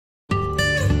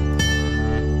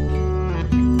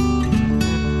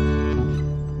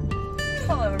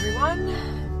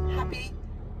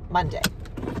Monday.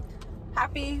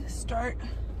 Happy start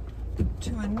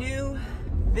to a new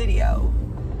video.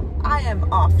 I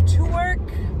am off to work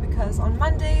because on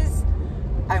Mondays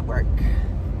I work.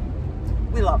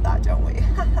 We love that, don't we?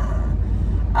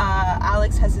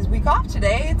 Alex has his week off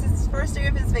today. It's his first day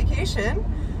of his vacation.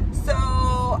 So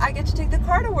I get to take the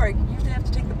car to work. Usually I have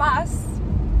to take the bus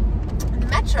and the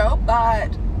metro,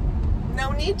 but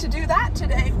no need to do that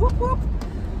today. Whoop whoop.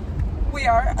 We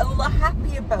are a little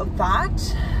happy about that.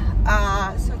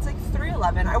 So it's like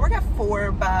 3:11. I work at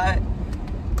 4, but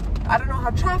I don't know how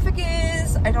traffic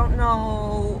is. I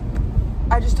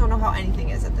just don't know how anything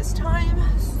is at this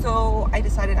time. So I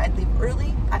decided I'd leave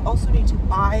early. I also need to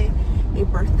buy a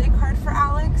birthday card for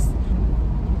Alex.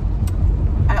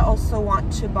 I also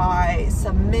want to buy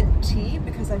some mint tea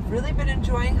because I've really been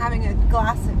enjoying having a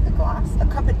cup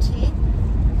of tea.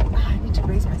 I need to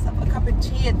raise myself. A cup of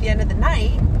tea at the end of the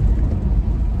night.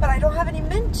 But I don't have any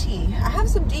mint tea. I have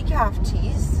some decaf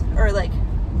teas, or like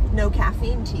no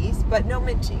caffeine teas, but no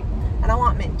mint tea. And I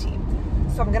want mint tea.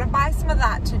 So I'm gonna buy some of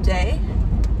that today,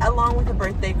 along with a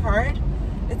birthday card.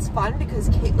 It's fun because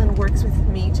Caitlin works with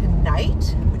me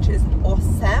tonight, which is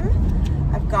awesome.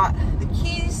 I've got the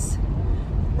keys.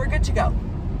 We're good to go.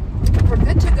 We're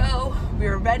good to go.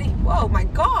 We're ready. Whoa, my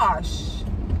gosh.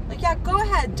 Like, yeah, go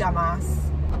ahead, dumbass.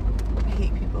 I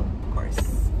hate people, of course.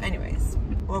 Anyways,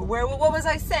 what was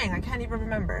I saying? I can't even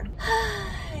remember.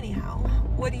 Anyhow,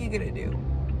 what are you gonna do?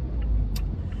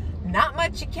 Not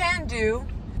much you can do.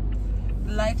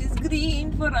 Light is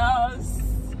green for us.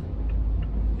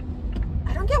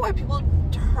 I don't get why people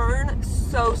turn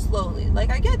so slowly.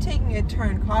 Like, I get taking a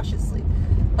turn cautiously,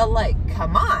 but like,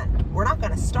 come on. We're not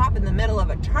gonna stop in the middle of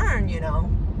a turn, you know.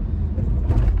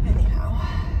 Anyhow,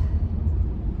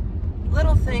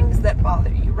 little things that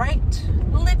bother you, right?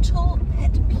 Little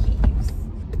pet peeves.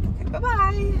 Okay,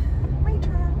 bye-bye. My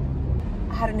turn.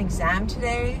 I had an exam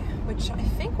today, which I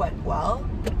think went well.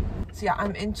 So yeah,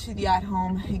 I'm into the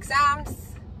at-home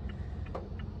exams.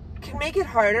 Can make it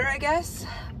harder, I guess,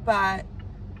 but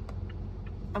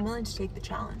I'm willing to take the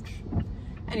challenge.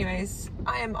 Anyways,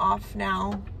 I am off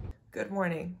now. Good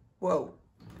morning. Whoa,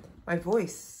 my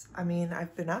voice. I mean,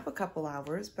 I've been up a couple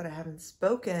hours, but I haven't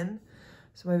spoken.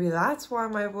 So maybe that's why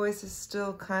my voice is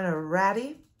still kind of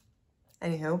ratty.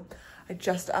 Anywho, I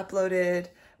just uploaded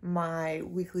my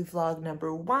weekly vlog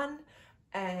 #1,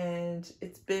 and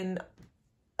it's been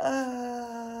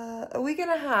a week and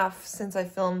a half since I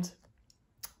filmed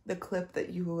the clip that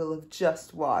you will have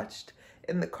just watched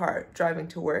in the car driving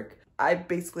to work. I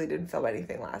basically didn't film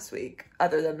anything last week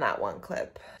other than that one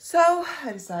clip. So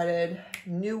I decided,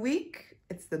 new week,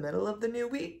 it's the middle of the new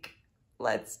week.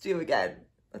 Let's do again.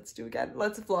 Let's do again.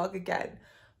 Let's vlog again.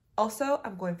 Also,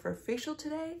 I'm going for a facial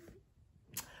today.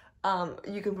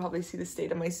 You can probably see the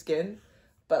state of my skin,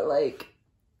 but like,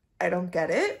 I don't get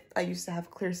it. I used to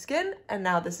have clear skin and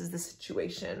now this is the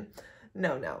situation.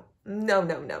 No.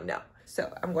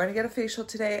 So I'm going to get a facial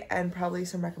today and probably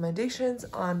some recommendations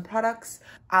on products.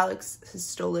 Alex has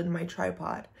stolen my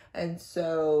tripod, and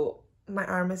so my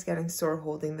arm is getting sore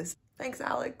holding this. Thanks,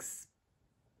 Alex.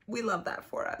 We love that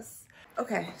for us.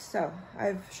 Okay, so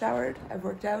I've showered, I've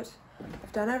worked out,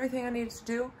 I've done everything I needed to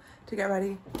do to get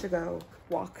ready to go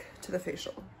walk to the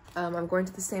facial. I'm going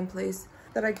to the same place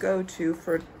that I go to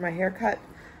for my haircut,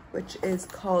 which is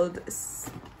called,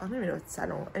 I don't even know what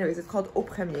salon. Anyways, it's called Au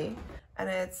Premier, and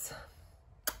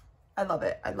I love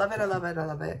it. I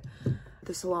love it.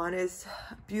 The salon is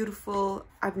beautiful.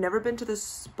 I've never been to the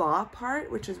spa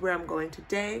part, which is where I'm going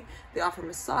today. They offer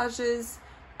massages,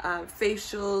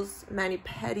 facials,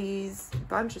 mani-pedis, a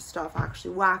bunch of stuff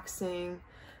actually, waxing,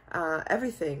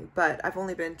 everything. But I've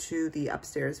only been to the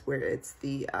upstairs where it's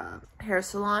the hair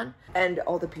salon, and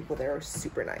all the people there are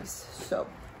super nice. So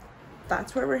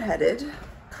that's where we're headed.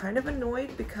 Kind of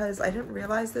annoyed because I didn't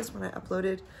realize this when I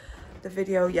uploaded the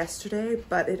video yesterday,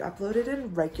 but it uploaded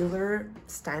in regular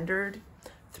standard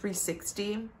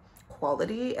 360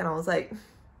 quality, and I was like,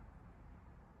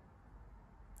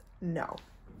 no,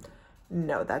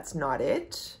 that's not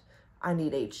it. I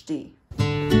need HD.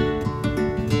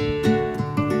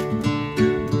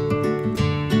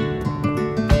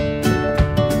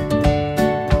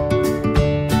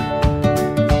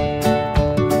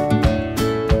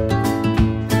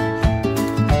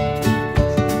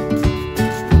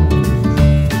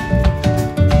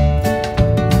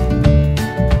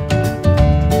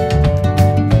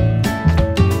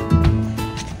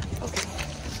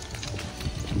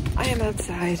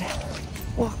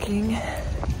 Walking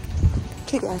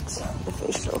to get the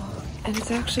facial, and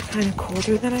it's actually kind of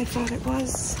colder than I thought it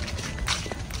was,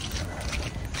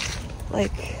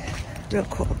 like real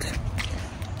cold,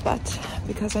 but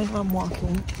because I know I'm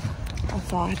walking, I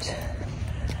thought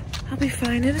I'll be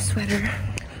fine in a sweater.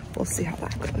 We'll see how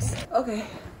that goes. Okay,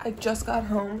 I just got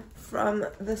home from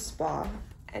the spa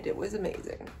and it was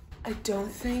amazing. I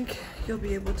don't think you'll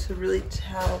be able to really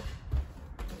tell.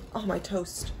 Oh, my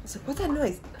toast. I was like, what's that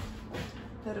noise?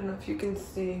 I don't know if you can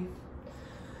see,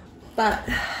 but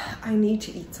I need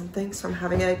to eat something, so I'm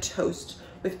having a toast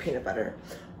with peanut butter.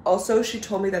 Also, she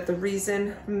told me that the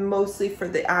reason mostly for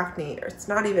the acne, or it's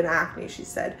not even acne, she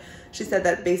said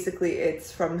that basically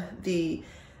it's from the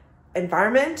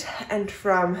environment and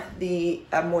from the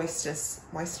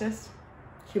moistness,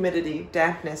 humidity,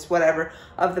 dampness, whatever,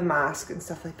 of the mask and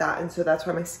stuff like that. And so that's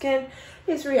why my skin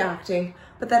is reacting,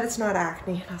 but that it's not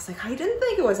acne. And I was like, I didn't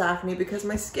think it was acne because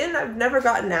my skin, I've never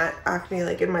gotten acne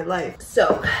like in my life.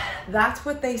 So that's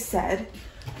what they said.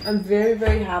 I'm very,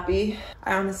 very happy.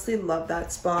 I honestly love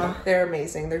that spa. They're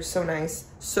amazing. They're so nice,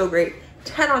 so great.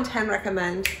 10 on 10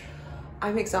 recommend.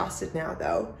 I'm exhausted now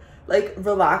though. Like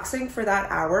relaxing for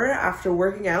that hour after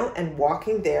working out and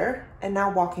walking there and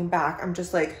now walking back, I'm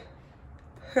just like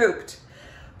pooped.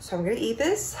 So I'm gonna eat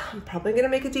this. I'm probably gonna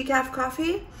make a decaf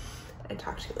coffee and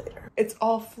talk to you later. It's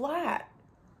all flat.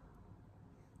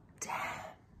 Damn.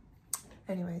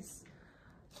 Anyways,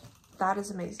 that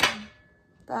is amazing.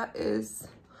 That is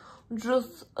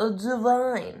just a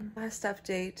divine. Last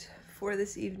update for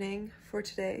this evening, for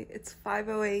today. It's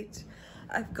 5:08.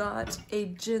 I've got a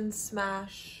gin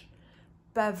smash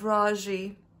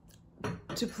beverage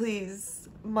to please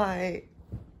my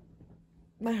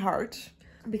heart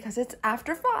because it's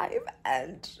after 5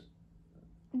 and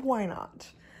why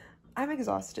not? I'm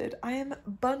exhausted. I am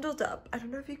bundled up. I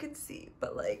don't know if you can see,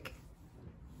 but like,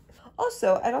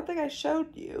 also, I don't think I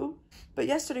showed you, but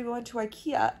yesterday we went to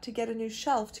IKEA to get a new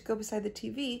shelf to go beside the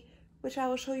TV, which I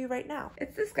will show you right now.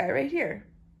 It's this guy right here.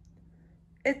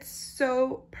 It's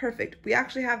so perfect. We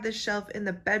actually have this shelf in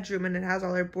the bedroom and it has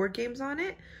all our board games on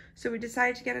it. So we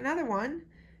decided to get another one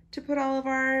to put all of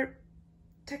our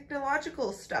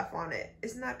technological stuff on it.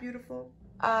 Isn't that beautiful?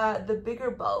 The bigger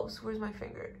bulbs, where's my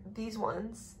finger? These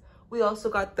ones. We also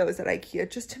got those at IKEA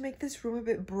just to make this room a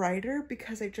bit brighter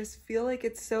because I just feel like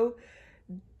it's so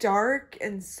dark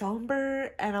and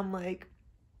somber and I'm like,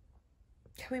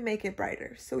 can we make it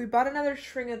brighter? So we bought another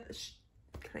string of,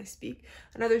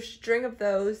 another string of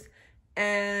those,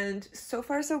 and so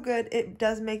far so good. It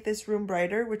does make this room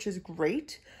brighter, which is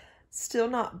great. Still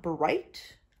not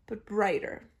bright, but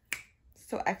brighter.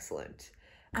 So excellent.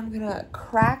 I'm gonna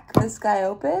crack this guy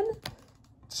open.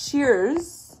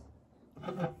 Cheers.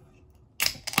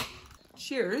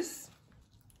 Cheers.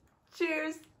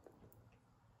 Cheers.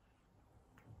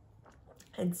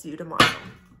 And see you tomorrow.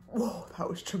 Whoa, that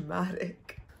was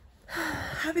dramatic.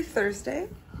 Happy Thursday.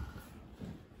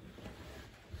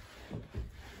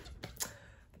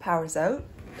 Power's out,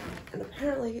 and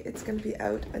apparently it's gonna be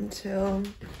out until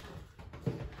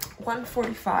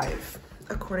 1:45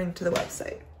 according to the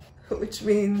website, which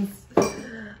means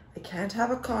I can't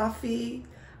have a coffee,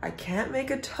 I can't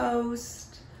make a toast.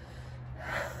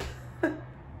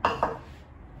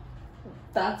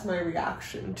 That's my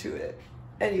reaction to it.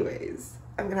 Anyways,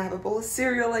 I'm gonna have a bowl of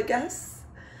cereal, I guess.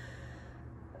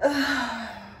 That's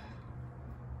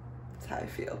how I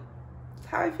feel. That's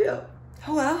how I feel.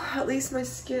 Oh well, at least my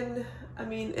skin, I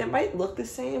mean, it might look the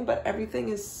same, but everything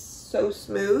is so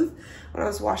smooth. When I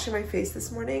was washing my face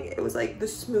this morning, it was like the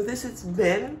smoothest it's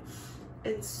been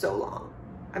in so long.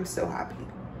 I'm so happy.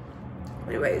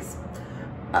 Anyways,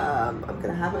 I'm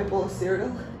gonna have my bowl of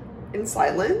cereal in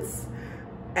silence,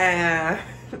 and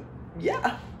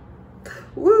yeah,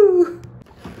 woo!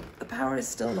 The power is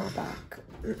still not back.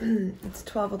 It's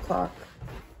 12 o'clock.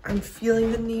 I'm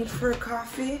feeling the need for a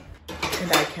coffee,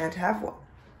 and I can't have one.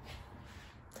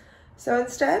 So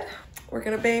instead, we're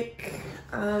gonna bake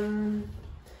a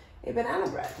banana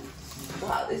bread.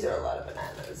 Wow, these are a lot of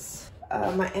bananas.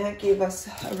 My aunt gave us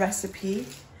a recipe.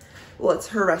 Well, it's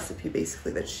her recipe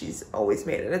basically that she's always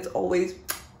made, and it's always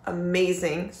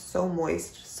amazing, so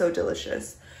moist, so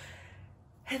delicious.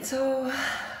 And so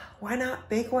why not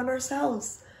bake one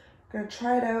ourselves? We're gonna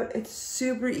try it out. It's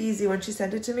super easy. When she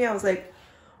sent it to me, I was like,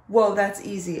 whoa, that's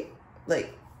easy.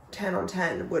 Like 10 on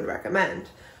 10 would recommend.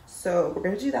 So we're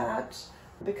gonna do that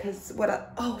because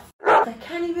I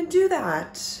can't even do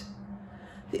that.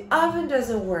 The oven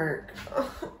doesn't work.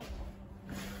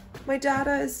 My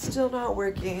data is still not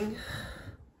working.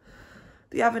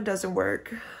 The oven doesn't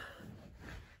work.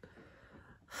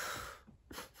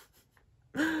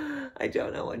 I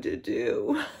don't know what to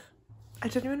do. I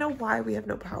don't even know why we have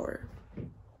no power.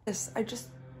 What's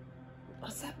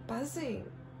that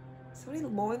buzzing? Somebody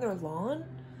mowing their lawn?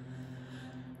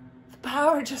 The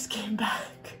power just came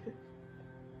back.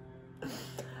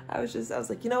 I was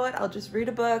like, you know what? I'll just read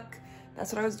a book.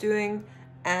 That's what I was doing.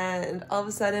 And all of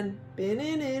a sudden,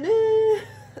 the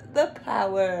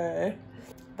power.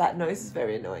 That noise is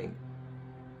very annoying.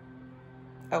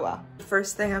 Oh well. The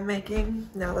first thing I'm making,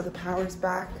 now that the power's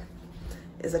back,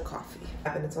 is a coffee.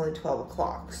 And it's only 12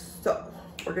 o'clock. So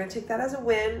we're gonna take that as a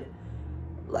win.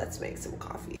 Let's make some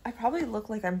coffee. I probably look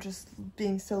like I'm just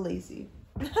being so lazy.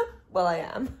 Well, I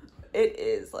am. It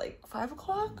is like 5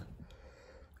 o'clock?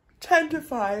 10 to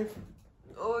 5.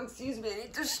 Oh, excuse me, I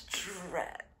need to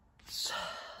stretch.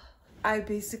 I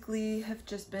basically have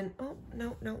just been, oh,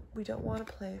 no, we don't want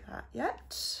to play that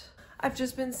yet. I've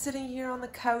just been sitting here on the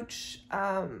couch.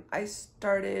 I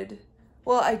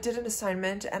did an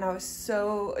assignment and I was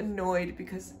so annoyed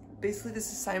because basically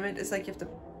this assignment is like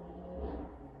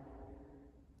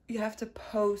you have to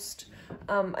post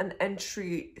an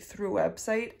entry through a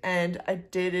website, and I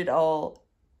did it all.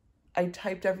 I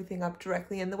typed everything up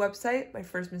directly in the website, my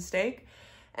first mistake.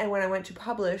 And when I went to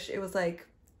publish, it was like,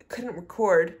 couldn't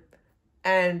record,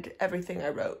 and everything I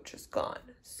wrote just gone.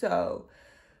 So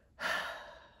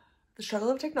the struggle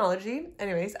of technology.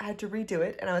 Anyways, I had to redo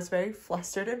it and I was very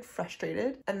flustered and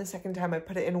frustrated. And the second time I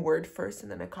put it in Word first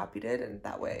and then I copied it, and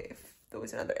that way if there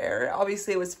was another error,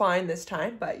 obviously it was fine this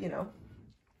time, but you know,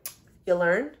 you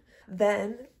learn.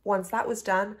 Then once that was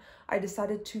done, I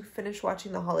decided to finish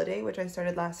watching The Holiday, which I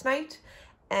started last night,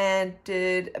 and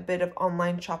did a bit of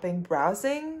online shopping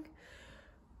browsing.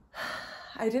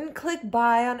 I didn't click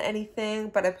buy on anything,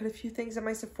 but I put a few things in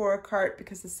my Sephora cart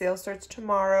because the sale starts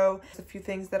tomorrow. There's a few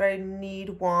things that I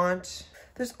want.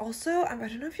 There's also, I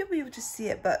don't know if you'll be able to see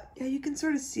it, but yeah, you can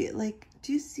sort of see it. Like,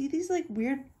 do you see these like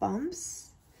weird bumps?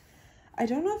 I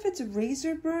don't know if it's a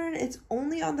razor burn. It's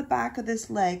only on the back of this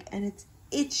leg and it's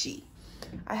itchy.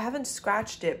 I haven't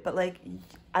scratched it, but like,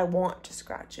 I want to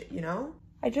scratch it, you know?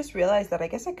 I just realized that I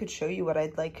guess I could show you what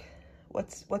I'd like,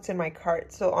 what's in my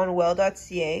cart. So on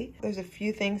well.ca, there's a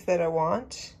few things that I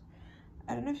want.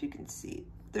 I don't know if you can see.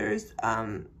 There's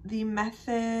the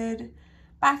Method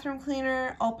bathroom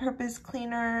cleaner, all-purpose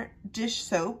cleaner, dish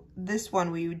soap. This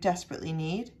one we desperately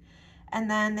need. And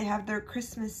then they have their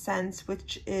Christmas scents,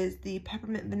 which is the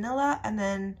peppermint vanilla, and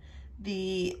then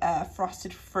the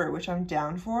frosted fir, which I'm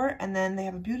down for. And then they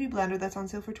have a beauty blender that's on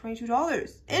sale for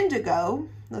 $22. Indigo,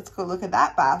 let's go look at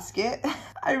that basket.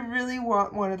 I really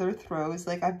want one of their throws.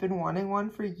 Like, I've been wanting one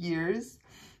for years.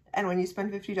 And when you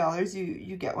spend $50,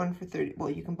 you get one for 30, well,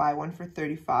 you can buy one for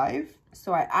 35.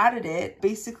 So I added it.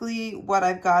 Basically, what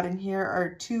I've got in here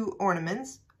are 2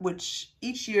 ornaments, which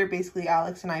each year, basically,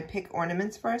 Alex and I pick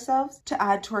ornaments for ourselves to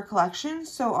add to our collection.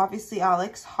 So obviously,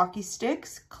 Alex, hockey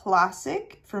sticks,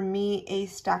 classic. For me, a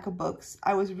stack of books.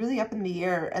 I was really up in the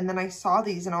air, and then I saw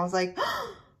these and I was like,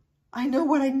 oh, I know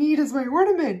what I need as my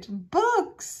ornament,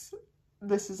 books.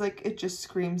 This is like, it just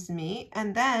screams me.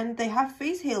 And then they have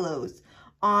face halos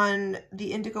on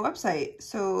the Indigo website.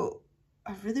 So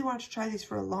I really wanted to try these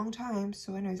for a long time.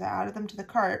 So anyways, I added them to the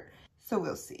cart. So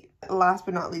we'll see. Last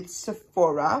but not least,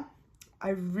 Sephora. I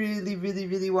really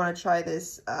want to try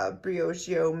this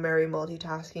Briochio Merry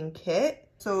Multitasking Kit.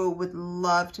 So would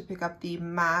love to pick up the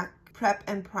MAC Prep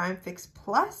and Prime Fix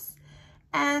Plus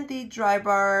and the Dry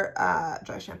Bar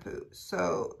dry shampoo.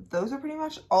 So those are pretty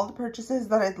much all the purchases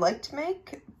that I'd like to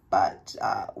make, but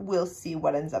we'll see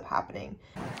what ends up happening.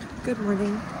 Good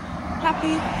morning.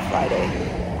 Happy Friday.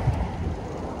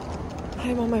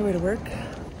 I'm on my way to work.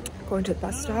 Going to the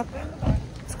bus stop.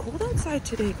 It's cold outside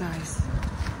today, guys.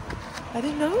 I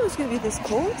didn't know it was gonna be this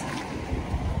cold.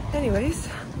 Anyways,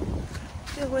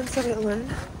 you'll win some, you'll learn.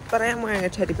 But I am wearing a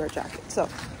teddy bear jacket, so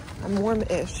I'm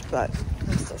warm-ish, but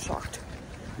I'm still shocked.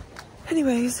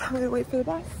 Anyways, I'm gonna wait for the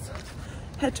bus,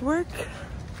 head to work.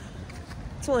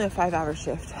 It's only a 5-hour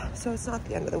shift, so it's not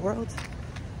the end of the world.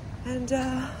 And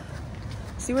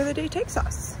see where the day takes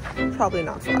us. Probably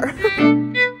not far.